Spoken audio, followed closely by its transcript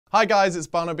Hi guys, it's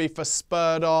Barnaby for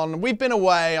Spurred On. We've been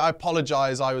away, I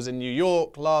apologise, I was in New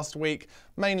York last week,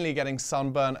 mainly getting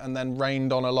sunburnt and then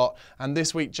rained on a lot. And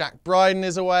this week Jack Bryden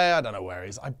is away, I don't know where he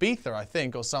is, Ibiza I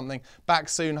think or something. Back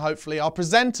soon hopefully. Our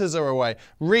presenters are away.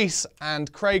 Reese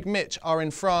and Craig Mitch are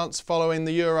in France following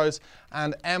the Euros,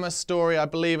 and Emma Story I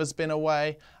believe has been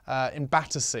away in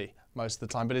Battersea most of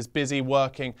the time, but is busy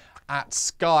working at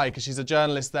Sky because she's a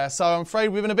journalist there. So I'm afraid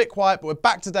we've been a bit quiet, but we're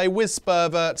back today with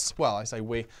Spurverts. Well, I say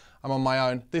we. I'm on my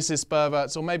own. This is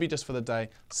Spurverts, or maybe just for the day,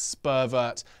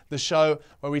 Spurvert, the show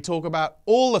where we talk about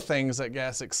all the things that get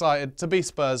us excited to be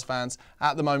Spurs fans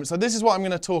at the moment. So this is what I'm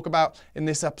going to talk about in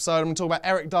this episode. I'm going to talk about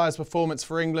Eric Dier's performance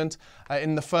for England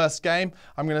in the first game.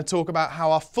 I'm going to talk about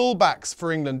how our fullbacks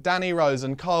for England, Danny Rose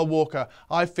and Kyle Walker,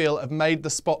 I feel have made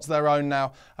the spots their own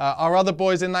now. Our other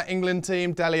boys in that England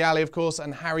team, Alli of course,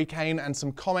 and Harry Kane, and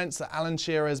some comments that Alan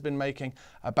Shearer has been making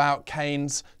about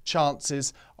Kane's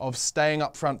chances of staying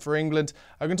up front for England.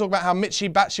 I'm going to talk about how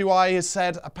Michy Batshuayi has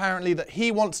said apparently that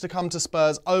he wants to come to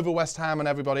Spurs over West Ham and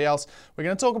everybody else. We're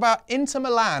going to talk about Inter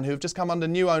Milan, who have just come under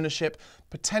new ownership,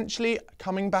 potentially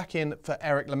coming back in for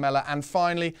Eric Lamela. And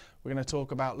finally, we're going to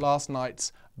talk about last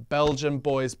night's Belgian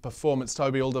boys' performance,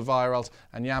 Toby Alderweireld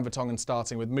and Jan Vertonghen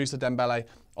starting with Moussa Dembele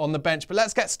on the bench. But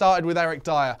let's get started with Eric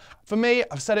Dier. For me,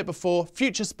 I've said it before,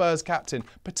 future Spurs captain,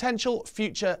 potential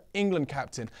future England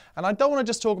captain. And I don't want to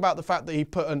just talk about the fact that he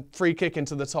put a free kick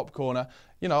into the top corner.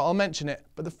 You know, I'll mention it.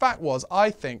 But the fact was, I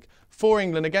think, for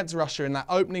England against Russia in that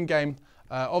opening game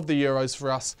of the Euros for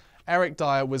us, Eric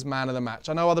Dier was man of the match.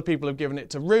 I know other people have given it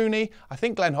to Rooney. I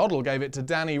think Glenn Hoddle gave it to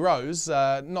Danny Rose.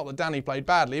 Not that Danny played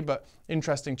badly, but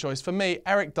interesting choice. For me,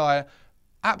 Eric Dier,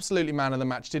 absolutely man of the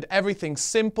match. Did everything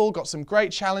simple, got some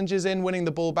great challenges in, winning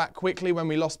the ball back quickly when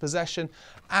we lost possession,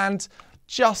 and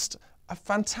just a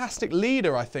fantastic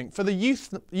leader, I think, for the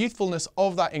youthfulness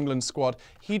of that England squad.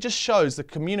 He just shows the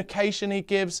communication he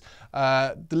gives,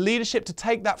 the leadership to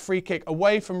take that free kick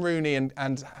away from Rooney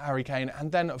and Harry Kane,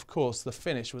 and then, of course, the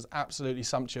finish was absolutely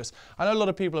sumptuous. I know a lot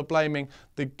of people are blaming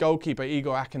the goalkeeper,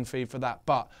 Igor Akinfeev, for that,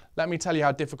 but let me tell you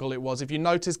how difficult it was. If you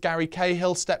notice, Gary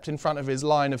Cahill stepped in front of his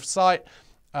line of sight,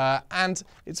 and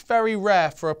it's very rare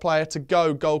for a player to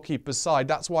go goalkeeper's side.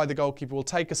 That's why the goalkeeper will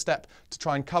take a step to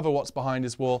try and cover what's behind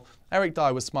his wall. Eric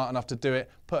Dier was smart enough to do it,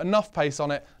 put enough pace on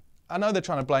it. I know they're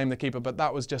trying to blame the keeper, but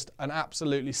that was just an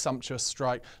absolutely sumptuous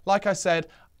strike. Like I said,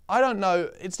 I don't know,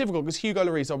 it's difficult because Hugo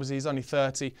Lloris, obviously he's only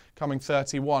 30, coming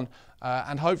 31,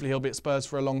 and hopefully he'll be at Spurs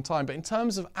for a long time. But in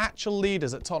terms of actual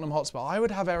leaders at Tottenham Hotspur, I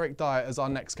would have Eric Dier as our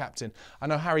next captain. I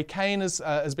know Harry Kane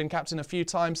has been captain a few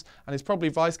times and is probably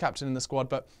vice-captain in the squad,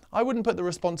 but I wouldn't put the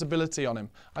responsibility on him.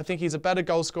 I think he's a better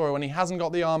goal scorer when he hasn't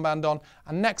got the armband on.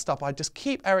 And next up, I'd just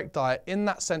keep Eric Dier in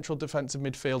that central defensive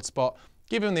midfield spot,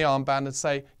 give him the armband and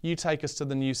say, you take us to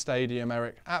the new stadium,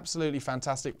 Eric. Absolutely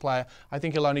fantastic player. I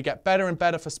think he'll only get better and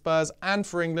better for Spurs and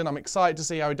for England. I'm excited to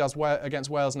see how he does against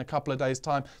Wales in a couple of days'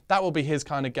 time. That will be his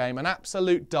kind of game, an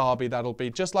absolute derby that'll be.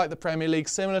 Just like the Premier League,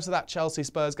 similar to that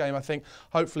Chelsea-Spurs game, I think.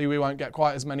 Hopefully we won't get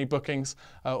quite as many bookings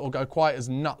or go quite as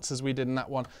nuts as we did in that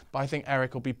one. But I think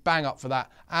Eric will be bang up for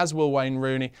that, as will Wayne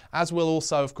Rooney, as will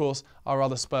also, of course, our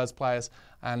other Spurs players.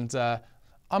 And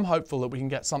I'm hopeful that we can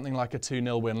get something like a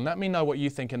 2-0 win. Let me know what you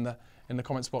think in the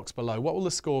comments box below. What will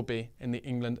the score be in the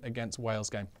England against Wales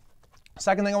game?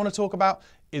 Second thing I want to talk about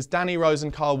is Danny Rose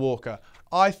and Kyle Walker.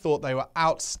 I thought they were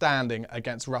outstanding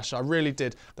against Russia. I really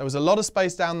did. There was a lot of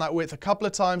space down that width. A couple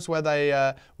of times where they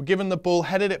were given the ball,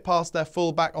 headed it past their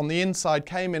fullback on the inside,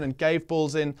 came in and gave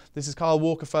balls in. This is Kyle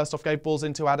Walker first off, gave balls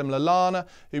into Adam Lallana,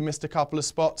 who missed a couple of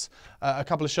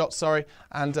shots, sorry.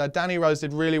 And Danny Rose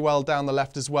did really well down the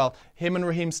left as well. Him and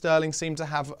Raheem Sterling seemed to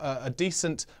have a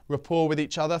decent rapport with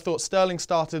each other. I thought Sterling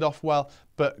started off well,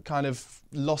 but kind of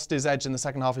lost his edge in the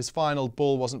second half. His final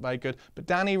ball wasn't very good. But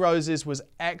Danny Rose's was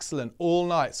excellent all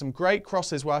night. Some great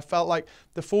crosses where I felt like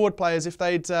the forward players, if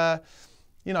they'd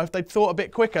if they'd thought a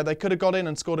bit quicker, they could have got in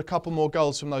and scored a couple more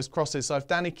goals from those crosses. So if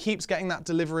Danny keeps getting that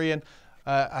delivery in,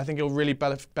 I think it'll really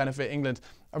benefit England.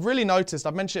 I've really noticed,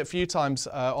 I've mentioned it a few times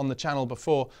on the channel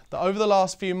before, that over the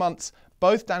last few months,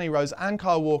 both Danny Rose and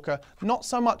Kyle Walker, not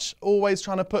so much always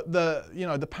trying to put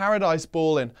the paradise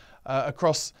ball in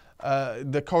across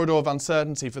the corridor of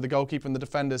uncertainty for the goalkeeper and the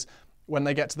defenders when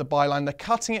they get to the byline. They're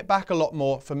cutting it back a lot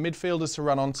more for midfielders to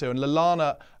run onto, and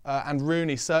Lallana and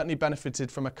Rooney certainly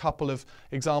benefited from a couple of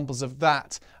examples of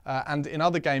that, and in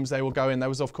other games they will go in. There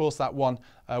was of course that one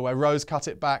where Rose cut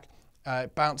it back,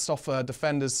 it bounced off a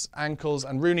defender's ankles,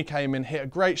 and Rooney came in, hit a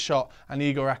great shot, and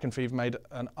Igor Akinfeev made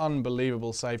an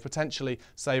unbelievable save, potentially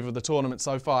save of the tournament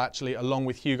so far actually, along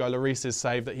with Hugo Lloris's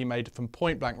save that he made from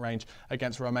point blank range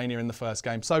against Romania in the first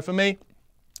game. So for me,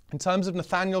 In terms of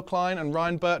Nathaniel Klein and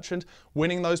Ryan Bertrand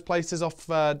winning those places off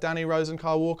Danny Rose and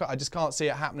Kyle Walker, I just can't see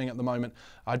it happening at the moment.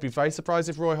 I'd be very surprised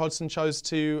if Roy Hodgson chose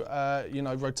to,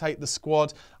 rotate the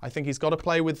squad. I think he's got to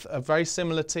play with a very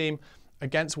similar team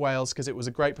against Wales because it was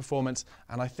a great performance,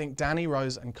 and I think Danny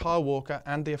Rose and Kyle Walker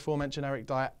and the aforementioned Eric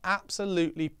Dier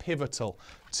absolutely pivotal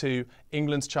to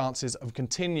England's chances of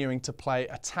continuing to play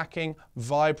attacking,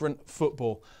 vibrant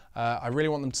football. I really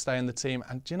want them to stay in the team,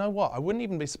 and do you know what? I wouldn't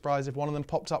even be surprised if one of them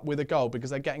popped up with a goal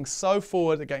because they're getting so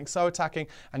forward, they're getting so attacking,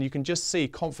 and you can just see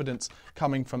confidence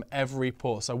coming from every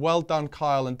pore. So well done,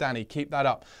 Kyle and Danny. Keep that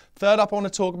up. Third up, I want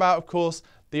to talk about, of course,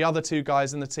 the other two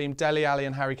guys in the team, Dele Alli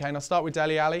and Harry Kane. I'll start with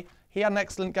Dele Alli. He had an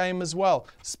excellent game as well,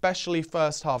 especially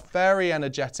first half. Very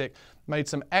energetic, made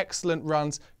some excellent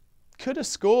runs. Could have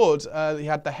scored. He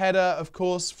had the header, of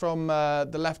course, from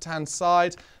the left-hand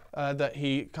side that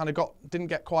he kind of didn't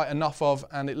get quite enough of,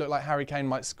 and it looked like Harry Kane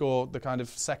might score the kind of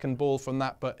second ball from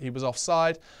that, but he was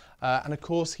offside. And of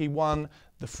course, he won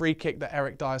the free kick that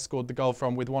Eric Dier scored the goal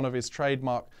from with one of his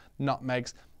trademark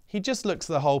nutmegs. He just looks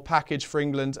the whole package for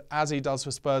England, as he does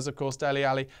for Spurs, of course, Dele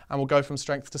Alli, and will go from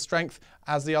strength to strength,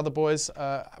 as the other boys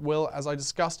will, as I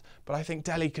discussed. But I think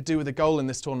Dele could do with a goal in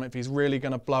this tournament if he's really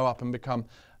going to blow up and become,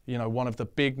 one of the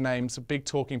big names, a big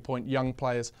talking point young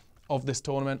players of this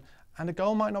tournament. And a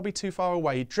goal might not be too far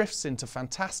away. He drifts into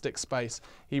fantastic space.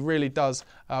 He really does.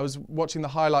 I was watching the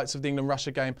highlights of the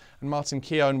England-Russia game, and Martin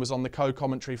Keown was on the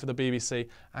co-commentary for the BBC,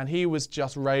 and he was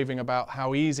just raving about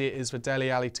how easy it is for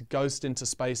Dele Alli to ghost into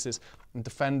spaces, and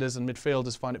defenders and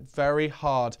midfielders find it very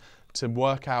hard to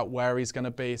work out where he's going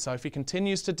to be. So if he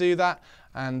continues to do that,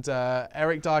 and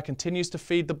Eric Dier continues to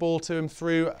feed the ball to him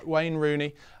through Wayne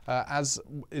Rooney, as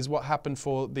is what happened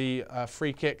for the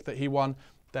free kick that he won,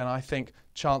 then I think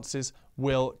chances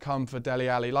will come for Dele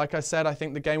Alli. Like I said, I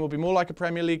think the game will be more like a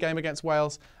Premier League game against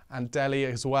Wales, and Dele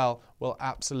as well will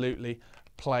absolutely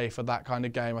play for that kind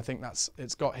of game. I think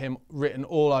it's got him written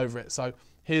all over it. So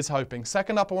here's hoping.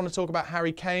 Second up, I want to talk about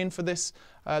Harry Kane for this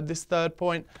third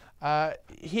point.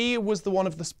 He was one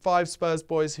of the 5 Spurs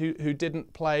boys who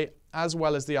didn't play as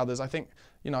well as the others. I think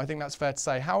that's fair to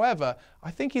say. However,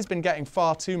 I think he's been getting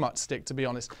far too much stick, to be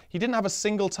honest. He didn't have a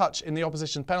single touch in the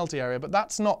opposition penalty area, but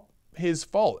that's not his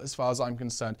fault as far as I'm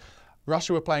concerned.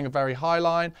 Russia were playing a very high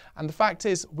line, and the fact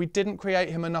is we didn't create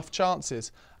him enough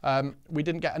chances. We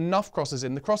didn't get enough crosses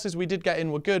in. The crosses we did get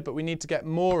in were good, but we need to get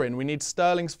more in. We need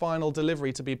Sterling's final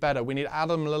delivery to be better. We need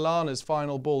Adam Lallana's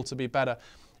final ball to be better.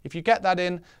 If you get that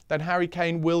in, then Harry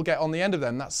Kane will get on the end of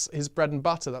them. That's his bread and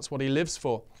butter. That's what he lives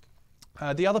for.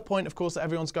 The other point, of course, that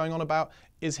everyone's going on about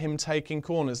is him taking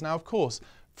corners. Now, of course,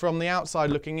 from the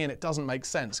outside looking in, it doesn't make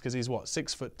sense because he's,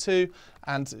 6'2"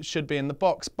 and should be in the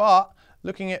box. But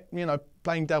looking at,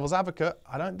 playing devil's advocate,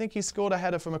 I don't think he's scored a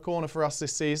header from a corner for us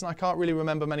this season. I can't really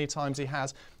remember many times he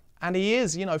has. And he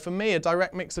is, for me, a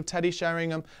direct mix of Teddy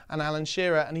Sheringham and Alan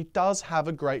Shearer, and he does have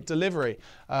a great delivery.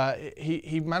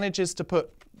 He manages to put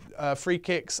free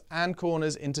kicks and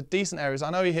corners into decent areas.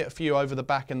 I know he hit a few over the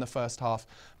back in the first half,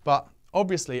 but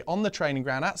obviously on the training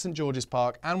ground at St George's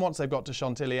Park, and once they've got to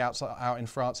Chantilly out in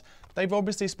France, they've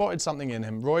obviously spotted something in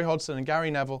him. Roy Hodgson and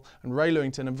Gary Neville and Ray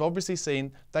Lewington have obviously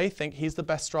seen, they think he's the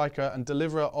best striker and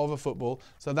deliverer of a football,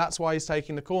 so that's why he's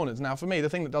taking the corners. Now for me, the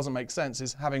thing that doesn't make sense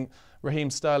is having Raheem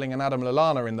Sterling and Adam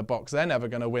Lallana in the box. They're never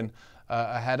going to win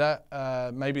a header.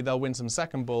 Maybe they'll win some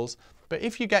second balls. But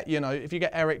if you get, if you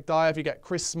get Eric Dier, if you get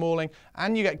Chris Smalling,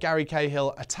 and you get Gary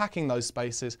Cahill attacking those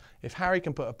spaces, if Harry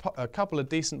can put a couple of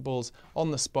decent balls on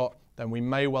the spot, then we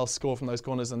may well score from those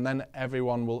corners, and then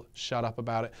everyone will shut up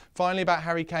about it. Finally, about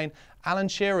Harry Kane, Alan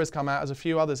Shearer has come out, as a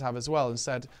few others have as well, and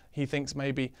said he thinks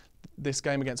maybe this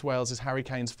game against Wales is Harry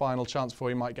Kane's final chance before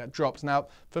he might get dropped. Now,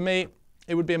 for me,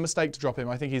 it would be a mistake to drop him.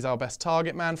 I think he's our best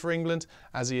target man for England,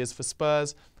 as he is for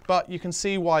Spurs. But you can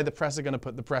see why the press are going to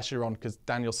put the pressure on, because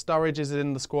Daniel Sturridge is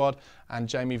in the squad and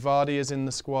Jamie Vardy is in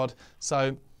the squad.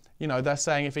 So, they're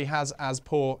saying if he has as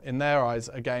poor, in their eyes,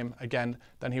 a game again,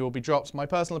 then he will be dropped. My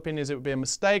personal opinion is it would be a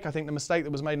mistake. I think the mistake that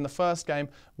was made in the first game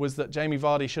was that Jamie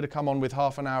Vardy should have come on with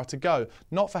half an hour to go.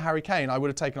 Not for Harry Kane. I would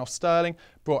have taken off Sterling,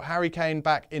 brought Harry Kane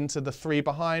back into the 3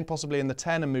 behind, possibly in the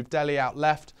 10, and moved Dele out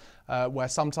left, where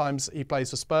sometimes he plays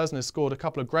for Spurs and has scored a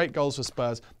couple of great goals for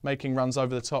Spurs, making runs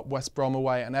over the top. West Brom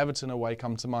away and Everton away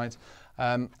come to mind.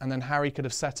 And then Harry could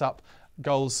have set up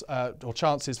goals or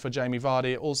chances for Jamie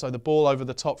Vardy. Also the ball over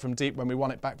the top from deep when we won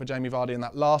it back for Jamie Vardy in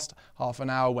that last half an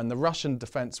hour when the Russian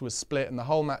defence was split and the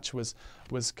whole match was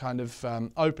kind of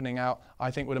opening out,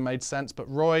 I think would have made sense. But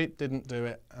Roy didn't do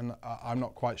it, and I'm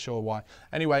not quite sure why.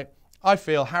 Anyway, I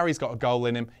feel Harry's got a goal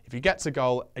in him. If he gets a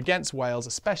goal against Wales,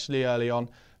 especially early on,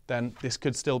 then this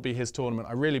could still be his tournament.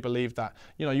 I really believe that.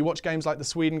 You know, you watch games like the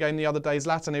Sweden game the other day,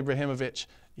 Zlatan Ibrahimovic,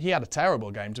 he had a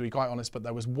terrible game, to be quite honest, but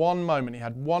there was one moment, he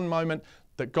had one moment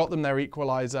that got them their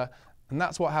equaliser, and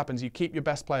that's what happens. You keep your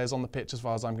best players on the pitch as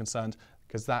far as I'm concerned,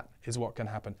 because that is what can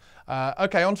happen.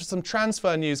 Okay, on to some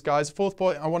transfer news, guys. Fourth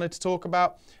point I wanted to talk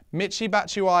about. Michy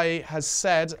Batshuayi has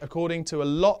said, according to a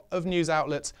lot of news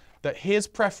outlets, that his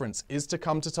preference is to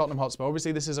come to Tottenham Hotspur.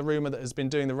 Obviously, this is a rumour that has been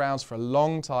doing the rounds for a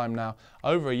long time now,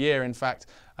 over a year in fact.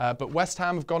 But West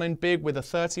Ham have gone in big with a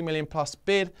 30 million plus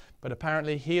bid, but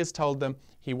apparently he has told them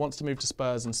he wants to move to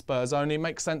Spurs and Spurs only.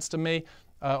 Makes sense to me.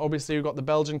 Obviously, we've got the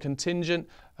Belgian contingent.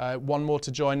 One more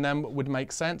to join them would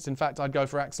make sense. In fact, I'd go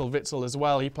for Axel Witsel as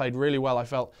well. He played really well, I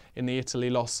felt, in the Italy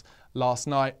loss last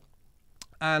night.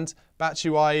 And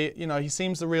Batshuayi, you know, he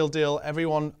seems the real deal.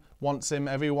 Everyone wants him.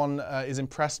 Everyone is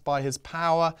impressed by his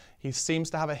power. He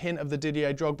seems to have a hint of the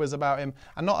Didier Drogba's about him.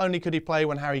 And not only could he play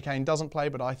when Harry Kane doesn't play,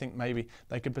 but I think maybe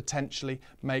they could potentially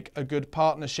make a good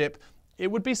partnership. It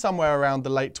would be somewhere around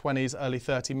the late 20s, early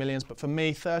 30 millions. But for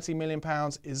me, £30 million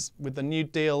is, with the new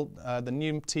deal, the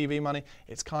new TV money,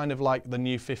 it's kind of like the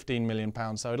new £15 million.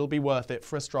 So it'll be worth it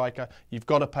for a striker. You've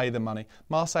got to pay the money.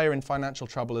 Marseille are in financial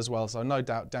trouble as well. So no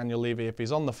doubt Daniel Levy, if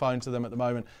he's on the phone to them at the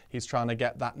moment, he's trying to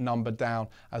get that number down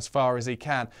as far as he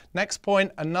can. Next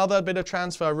point, another bit of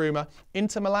transfer rumour.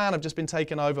 Inter Milan have just been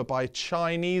taken over by a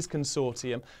Chinese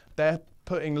consortium. They're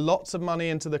putting lots of money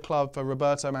into the club for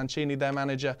Roberto Mancini, their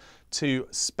manager, to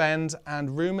spend,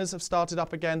 and rumours have started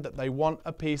up again that they want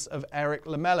a piece of Eric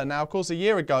Lamela. Now, of course, a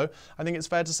year ago, I think it's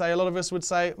fair to say a lot of us would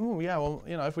say, oh yeah, well,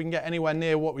 you know, if we can get anywhere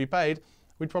near what we paid,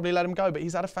 we'd probably let him go. But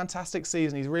he's had a fantastic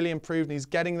season. He's really improved and he's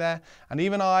getting there. And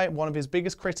even I, one of his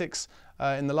biggest critics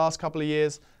in the last couple of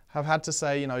years, have had to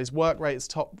say, you know, his work rate is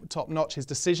top notch. His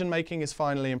decision making is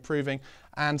finally improving.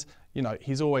 And, you know,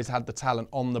 he's always had the talent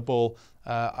on the ball.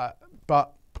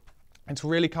 But it's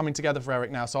really coming together for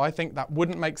Eric now. So I think that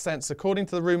wouldn't make sense. According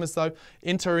to the rumours, though,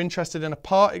 Inter are interested in a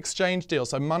part exchange deal.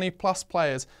 So money plus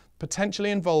players,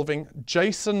 potentially involving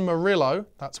Jason Murillo,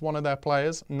 that's one of their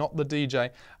players, not the DJ,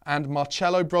 and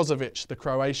Marcelo Brozovic, the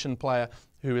Croatian player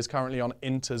who is currently on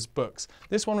Inter's books.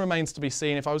 This one remains to be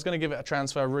seen. If I was going to give it a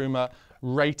transfer rumour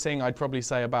rating, I'd probably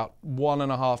say about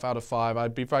 1.5 out of 5.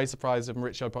 I'd be very surprised if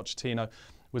Mauricio Pochettino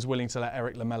was willing to let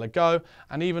Eric Lamela go.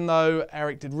 And even though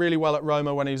Eric did really well at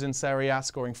Roma when he was in Serie A,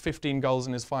 scoring 15 goals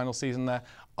in his final season there,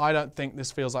 I don't think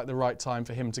this feels like the right time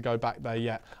for him to go back there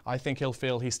yet. I think he'll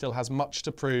feel he still has much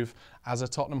to prove as a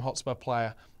Tottenham Hotspur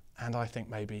player, and I think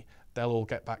maybe they'll all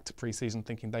get back to pre-season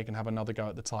thinking they can have another go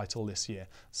at the title this year.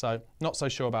 So not so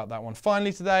sure about that one.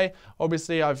 Finally today,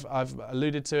 obviously I've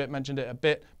alluded to it, mentioned it a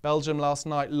bit. Belgium last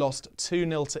night lost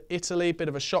 2-0 to Italy. Bit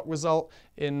of a shock result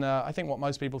in I think what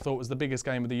most people thought was the biggest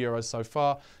game of the Euros so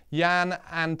far. Jan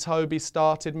and Toby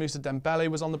started. Moussa Dembele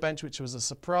was on the bench, which was a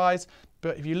surprise.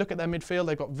 But if you look at their midfield,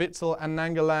 they've got Witsel and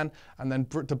Nangolan, and then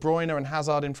De Bruyne and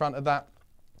Hazard in front of that.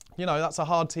 You know, that's a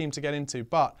hard team to get into.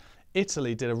 But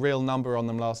Italy did a real number on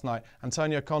them last night.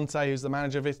 Antonio Conte, who's the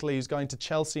manager of Italy, who's going to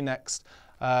Chelsea next,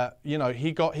 you know,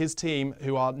 he got his team,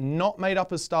 who are not made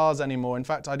up of stars anymore. In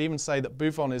fact, I'd even say that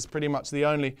Buffon is pretty much the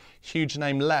only huge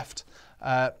name left.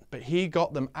 But he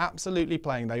got them absolutely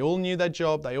playing. They all knew their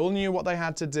job. They all knew what they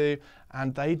had to do.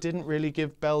 And they didn't really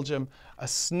give Belgium a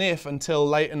sniff until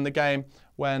late in the game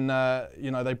when,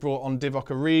 you know, they brought on Divock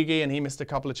Origi and he missed a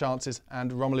couple of chances.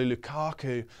 And Romelu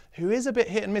Lukaku, who is a bit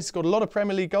hit and miss, scored a lot of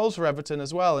Premier League goals for Everton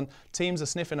as well. And teams are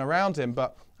sniffing around him.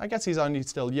 But I guess he's only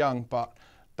still young. But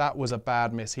that was a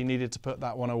bad miss. He needed to put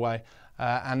that one away.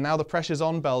 And now the pressure's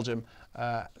on Belgium.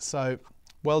 So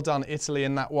well done, Italy,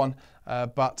 in that one.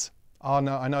 But I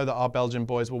know that our Belgian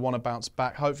boys will want to bounce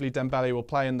back. Hopefully Dembele will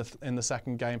play in the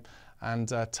second game,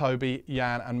 and Toby,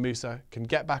 Jan and Moussa can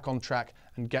get back on track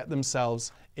and get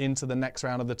themselves into the next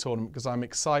round of the tournament, because I'm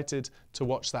excited to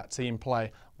watch that team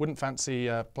play. Wouldn't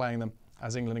fancy playing them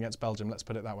as England against Belgium, let's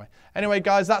put it that way. Anyway,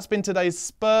 guys, that's been today's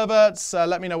Spurverts.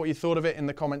 Let me know what you thought of it in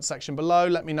the comments section below.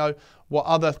 Let me know what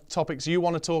other topics you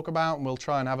want to talk about, and we'll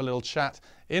try and have a little chat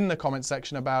in the comment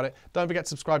section about it. Don't forget to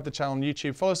subscribe to the channel on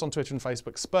YouTube, follow us on Twitter and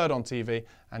Facebook, Spurred on TV,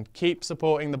 and keep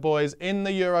supporting the boys in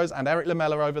the Euros and Eric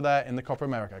Lamela over there in the Copa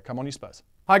America. Come on, you Spurs.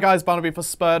 Hi guys, Barnaby for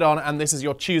Spurred On, and this is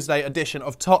your Tuesday edition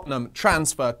of Tottenham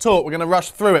Transfer Talk. We're going to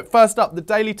rush through it. First up, the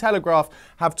Daily Telegraph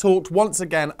have talked once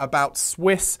again about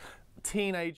Swiss teenage